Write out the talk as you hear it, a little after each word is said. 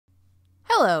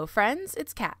Hello friends,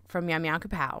 it's Kat from Meow Meow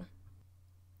Kapow.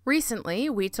 Recently,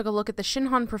 we took a look at the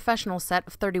Shinhan Professional set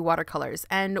of 30 watercolors,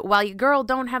 and while your girl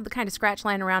don't have the kind of scratch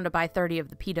lying around to buy 30 of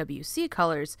the PWC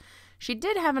colors, she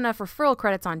did have enough referral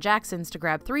credits on Jackson's to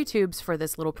grab 3 tubes for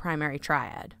this little primary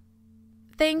triad.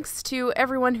 Thanks to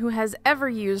everyone who has ever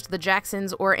used the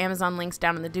Jackson's or Amazon links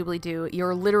down in the doobly-doo.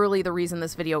 You're literally the reason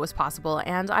this video was possible,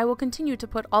 and I will continue to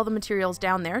put all the materials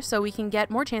down there so we can get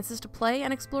more chances to play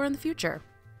and explore in the future.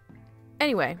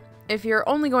 Anyway, if you're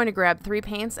only going to grab 3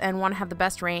 paints and want to have the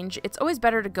best range, it's always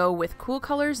better to go with cool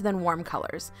colors than warm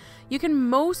colors. You can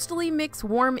mostly mix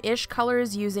warm-ish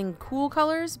colors using cool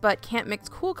colors, but can't mix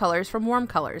cool colors from warm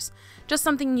colors. Just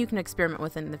something you can experiment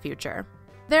with in the future.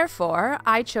 Therefore,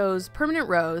 I chose Permanent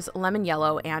Rose, Lemon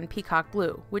Yellow, and Peacock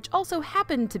Blue, which also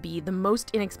happened to be the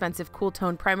most inexpensive cool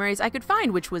tone primaries I could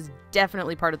find, which was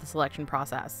definitely part of the selection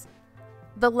process.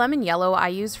 The Lemon Yellow I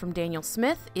used from Daniel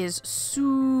Smith is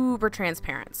super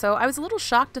transparent, so I was a little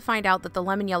shocked to find out that the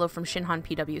Lemon Yellow from Shinhan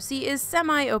PWC is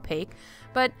semi-opaque,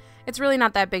 but it's really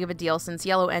not that big of a deal since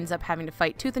yellow ends up having to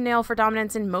fight tooth and nail for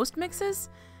dominance in most mixes.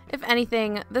 If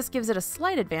anything, this gives it a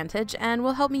slight advantage and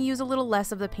will help me use a little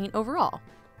less of the paint overall.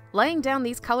 Laying down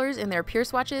these colors in their pure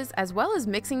swatches, as well as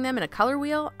mixing them in a color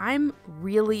wheel, I'm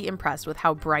really impressed with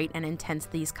how bright and intense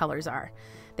these colors are.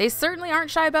 They certainly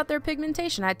aren't shy about their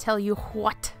pigmentation, I tell you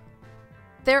what.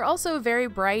 They're also very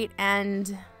bright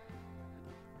and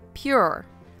pure.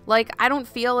 Like, I don't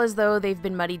feel as though they've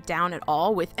been muddied down at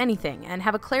all with anything, and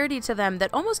have a clarity to them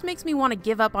that almost makes me want to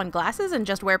give up on glasses and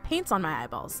just wear paints on my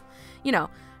eyeballs. You know,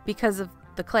 because of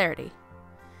the clarity.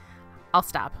 I'll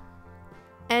stop.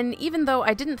 And even though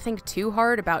I didn't think too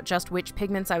hard about just which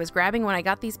pigments I was grabbing when I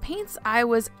got these paints, I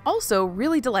was also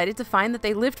really delighted to find that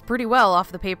they lift pretty well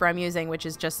off the paper I'm using, which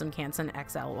is just some Canson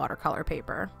XL watercolor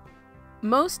paper.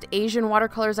 Most Asian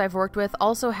watercolors I've worked with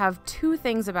also have 2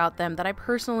 things about them that I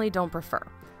personally don't prefer.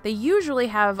 They usually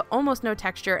have almost no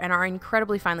texture and are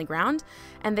incredibly finely ground,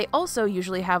 and they also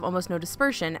usually have almost no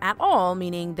dispersion at all,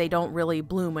 meaning they don't really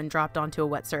bloom when dropped onto a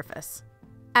wet surface.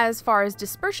 As far as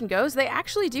dispersion goes, they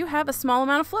actually do have a small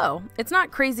amount of flow. It's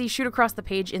not crazy shoot across the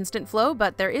page instant flow,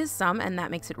 but there is some, and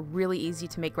that makes it really easy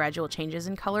to make gradual changes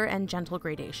in color and gentle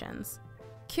gradations.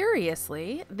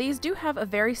 Curiously, these do have a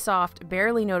very soft,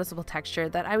 barely noticeable texture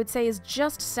that I would say is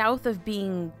just south of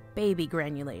being baby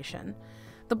granulation.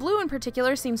 The blue in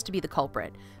particular seems to be the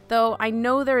culprit, though I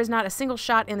know there is not a single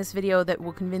shot in this video that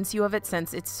will convince you of it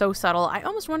since it's so subtle. I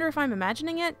almost wonder if I'm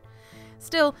imagining it.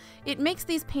 Still, it makes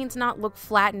these paints not look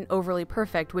flat and overly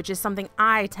perfect, which is something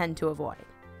I tend to avoid.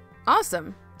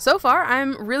 Awesome! So far,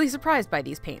 I'm really surprised by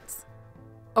these paints.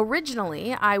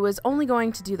 Originally, I was only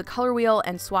going to do the color wheel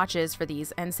and swatches for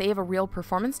these and save a real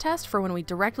performance test for when we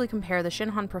directly compare the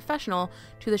Shinhan Professional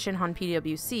to the Shinhan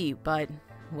PWC, but,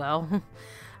 well,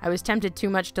 I was tempted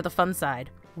too much to the fun side.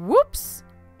 Whoops!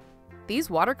 These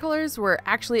watercolors were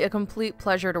actually a complete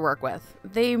pleasure to work with.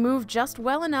 They move just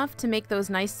well enough to make those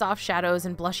nice soft shadows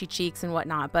and blushy cheeks and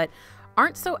whatnot, but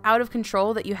aren't so out of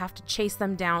control that you have to chase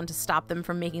them down to stop them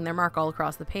from making their mark all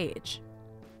across the page.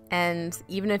 And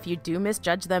even if you do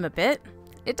misjudge them a bit,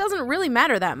 it doesn't really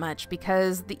matter that much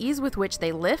because the ease with which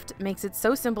they lift makes it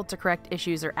so simple to correct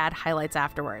issues or add highlights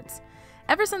afterwards.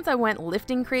 Ever since I went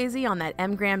lifting crazy on that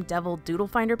M-Gram Devil Doodle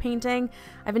Finder painting,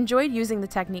 I've enjoyed using the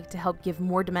technique to help give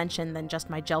more dimension than just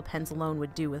my gel pens alone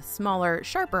would do with smaller,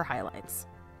 sharper highlights.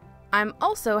 I'm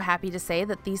also happy to say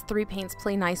that these 3 paints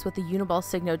play nice with the Uniball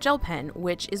Signo gel pen,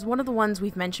 which is one of the ones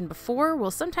we've mentioned before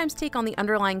will sometimes take on the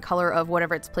underlying color of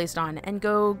whatever it's placed on and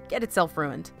go get itself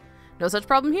ruined. No such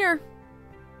problem here.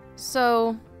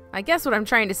 So, I guess what I'm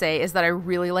trying to say is that I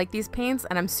really like these paints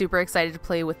and I'm super excited to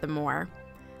play with them more.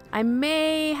 I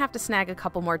may have to snag a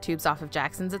couple more tubes off of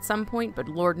Jackson's at some point, but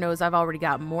Lord knows I've already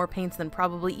got more paints than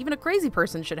probably even a crazy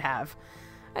person should have.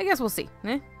 I guess we'll see,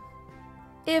 eh?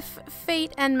 If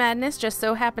fate and madness just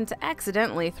so happen to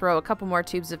accidentally throw a couple more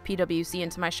tubes of PWC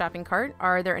into my shopping cart,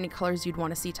 are there any colors you'd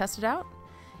want to see tested out?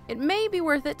 It may be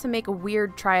worth it to make a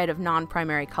weird triad of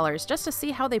non-primary colors just to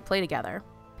see how they play together.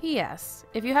 P.S.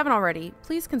 If you haven't already,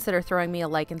 please consider throwing me a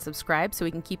like and subscribe so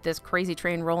we can keep this crazy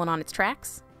train rolling on its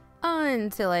tracks.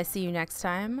 Until I see you next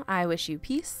time, I wish you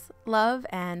peace, love,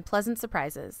 and pleasant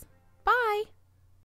surprises.